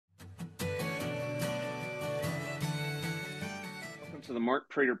to the Mark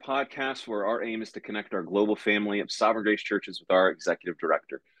Prater podcast, where our aim is to connect our global family of Sovereign Grace churches with our executive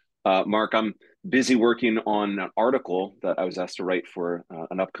director. Mark, I'm busy working on an article that I was asked to write for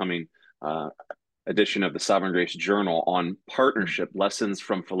an upcoming edition of the Sovereign Grace Journal on partnership, lessons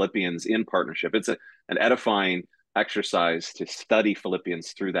from Philippians in partnership. It's an edifying exercise to study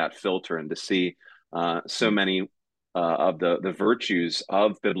Philippians through that filter and to see so many of the virtues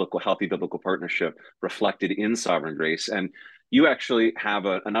of healthy biblical partnership reflected in Sovereign Grace. And you actually have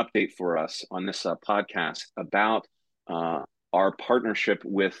an update for us on this podcast about our partnership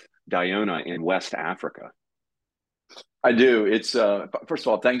with Diona in West Africa. I do. It's first of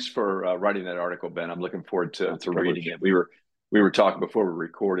all, thanks for writing that article, Ben. I'm looking forward to reading it. We were talking before we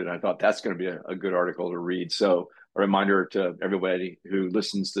recorded. And I thought that's going to be a good article to read. So a reminder to everybody who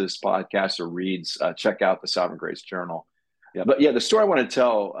listens to this podcast or reads, check out the Sovereign Grace Journal. Yeah, but yeah, the story I want to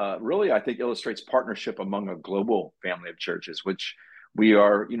tell really, I think, illustrates partnership among a global family of churches, which we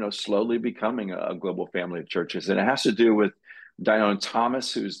are, slowly becoming a global family of churches. And it has to do with Diona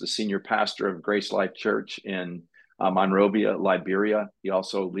Thomas, who's the senior pastor of Grace Life Church in Monrovia, Liberia. He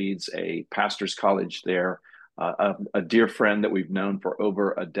also leads a pastor's college there, a dear friend that we've known for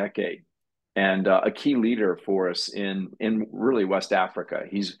over a decade, and a key leader for us in really West Africa.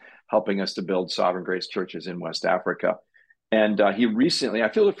 He's helping us to build Sovereign Grace churches in West Africa. And he recently, I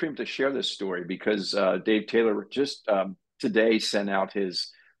feel the freedom to share this story because Dave Taylor just today sent out his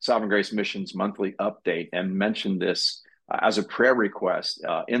Sovereign Grace Missions monthly update and mentioned this as a prayer request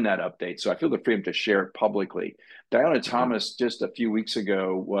in that update. So I feel the freedom to share it publicly. Diona Thomas, just a few weeks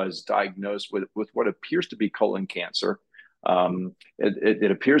ago, was diagnosed with what appears to be colon cancer.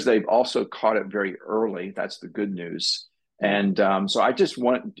 It appears they've also caught it very early. That's the good news. And so I just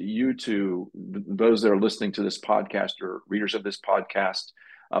want you to, those that are listening to this podcast or readers of this podcast,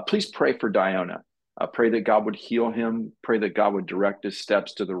 please pray for Diona. Pray that God would heal him. Pray that God would direct his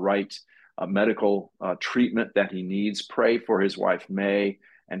steps to the right medical treatment that he needs. Pray for his wife, May,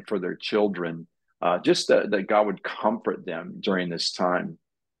 and for their children, just that God would comfort them during this time.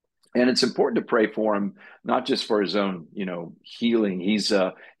 And it's important to pray for him, not just for his own, healing. He's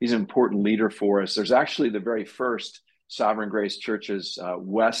an important leader for us. There's actually the very first Sovereign Grace Church's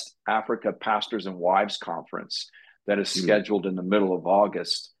West Africa Pastors and Wives Conference that is scheduled in the middle of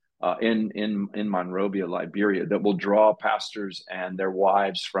August in Monrovia, Liberia, that will draw pastors and their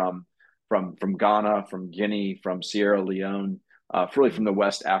wives from Ghana, from Guinea, from Sierra Leone, really from the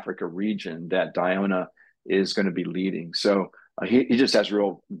West Africa region that Diona is going to be leading. So he just has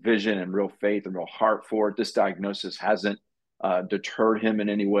real vision and real faith and real heart for it. This diagnosis hasn't deterred him in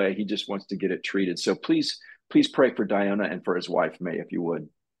any way. He just wants to get it treated. So please pray for Diona and for his wife, May, if you would.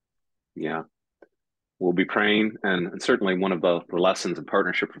 Yeah, we'll be praying. And certainly one of the lessons in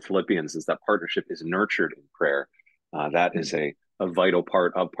partnership for Philippians is that partnership is nurtured in prayer. That is a vital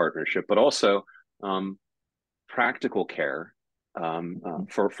part of partnership, but also practical care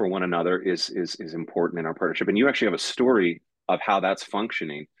for one another is important in our partnership. And you actually have a story of how that's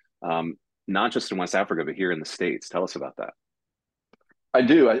functioning, not just in West Africa, but here in the States. Tell us about that. I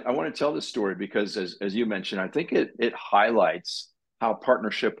do. I want to tell this story because, as you mentioned, I think it highlights how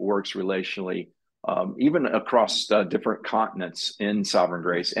partnership works relationally, even across different continents in Sovereign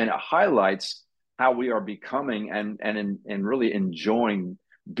Grace, and it highlights how we are becoming and really enjoying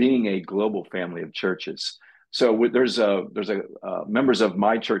being a global family of churches. So there's members of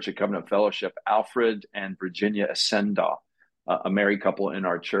my church at Covenant Fellowship, Alfred and Virginia Asenda, a married couple in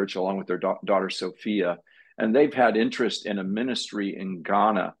our church, along with their daughter Sophia. And they've had interest in a ministry in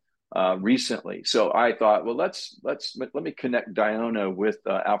Ghana recently. So I thought, well, let me connect Diona with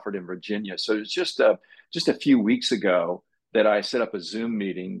Alfred and Virginia. So it's just a few weeks ago that I set up a Zoom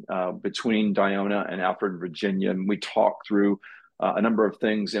meeting between Diona and Alfred and Virginia, and we talked through a number of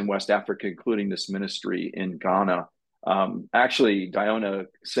things in West Africa, including this ministry in Ghana. Actually, Diona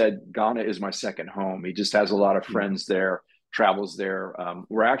said Ghana is my second home. He just has a lot of friends there, travels there.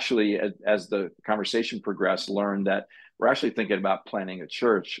 We're actually, as the conversation progressed, learned that we're actually thinking about planning a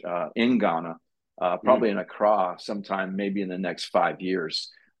church in Ghana, probably in Accra sometime, maybe in the next 5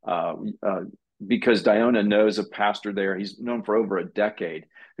 years, because Diona knows a pastor there. He's known for over a decade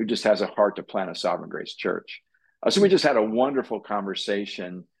who just has a heart to plant a Sovereign Grace church. So we just had a wonderful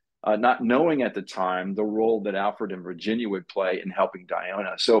conversation, not knowing at the time the role that Alfred and Virginia would play in helping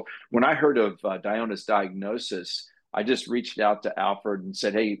Diona. So when I heard of Diona's diagnosis, I just reached out to Alfred and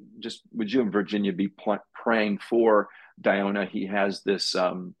said, hey, just would you and Virginia be praying for Diona? He has this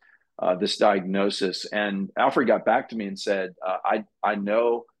this diagnosis. And Alfred got back to me and said, I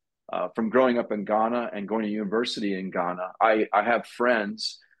know from growing up in Ghana and going to university in Ghana, I have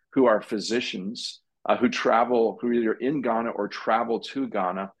friends who are physicians who are either in Ghana or travel to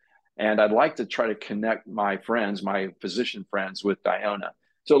Ghana. And I'd like to try to connect my friends, my physician friends, with Diona.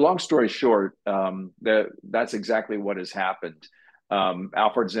 So, long story short, that's exactly what has happened.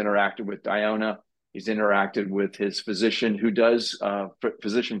 Alfred's interacted with Diona. He's interacted with his physician who does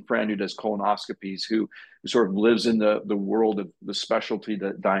physician friend who does colonoscopies, who sort of lives in the world of the specialty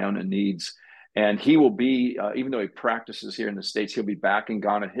that Diona needs. And he will be, even though he practices here in the States, he'll be back in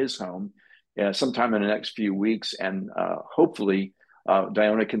Ghana, his home, sometime in the next few weeks. And hopefully,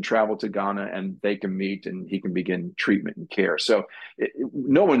 Diona can travel to Ghana and they can meet and he can begin treatment and care. So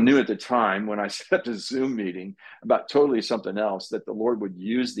no one knew at the time when I set up the Zoom meeting about totally something else, that the Lord would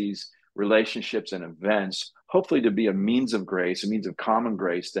use these relationships and events, hopefully to be a means of grace, a means of common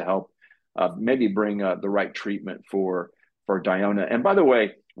grace to help maybe bring the right treatment for Diona. And by the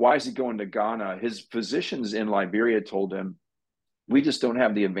way, why is he going to Ghana? His physicians in Liberia told him, we just don't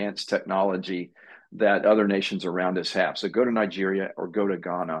have the advanced technology that other nations around us have. So go to Nigeria or go to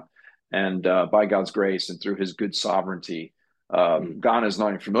Ghana. And by God's grace and through his good sovereignty, Ghana is not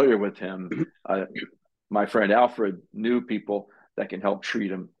even familiar with him. My friend Alfred knew people that can help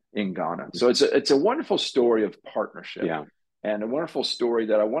treat him in Ghana. So it's a wonderful story of partnership. Yeah. And a wonderful story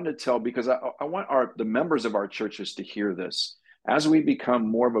that I want to tell because I want the members of our churches to hear this. As we become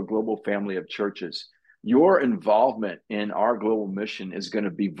more of a global family of churches, your involvement in our global mission is going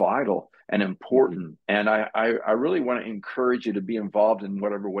to be vital and important. And I really want to encourage you to be involved in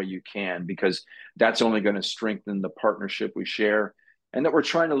whatever way you can, because that's only going to strengthen the partnership we share and that we're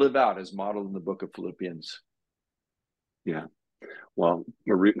trying to live out as modeled in the book of Philippians. Yeah. Well,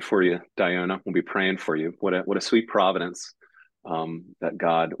 we're rooting for you, Diona. We'll be praying for you. What a sweet providence that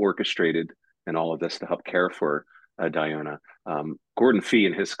God orchestrated in all of this to help care for Diona. Gordon Fee,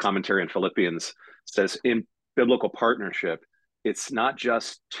 in his commentary on Philippians, says in biblical partnership, it's not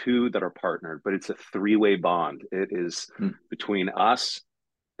just two that are partnered, but it's a three-way bond. It is between us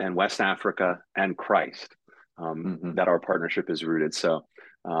and West Africa and Christ that our partnership is rooted. So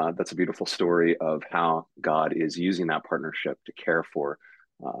that's a beautiful story of how God is using that partnership to care for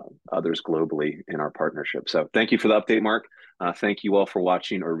others globally in our partnership. So thank you for the update, Mark. Thank you all for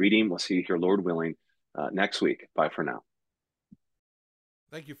watching or reading. We'll see you here, Lord willing, next week. Bye for now.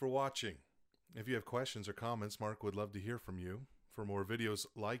 Thank you for watching. If you have questions or comments, Mark would love to hear from you. For more videos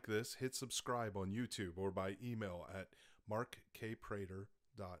like this, hit subscribe on YouTube or by email at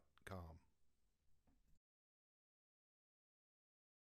markkprater.com.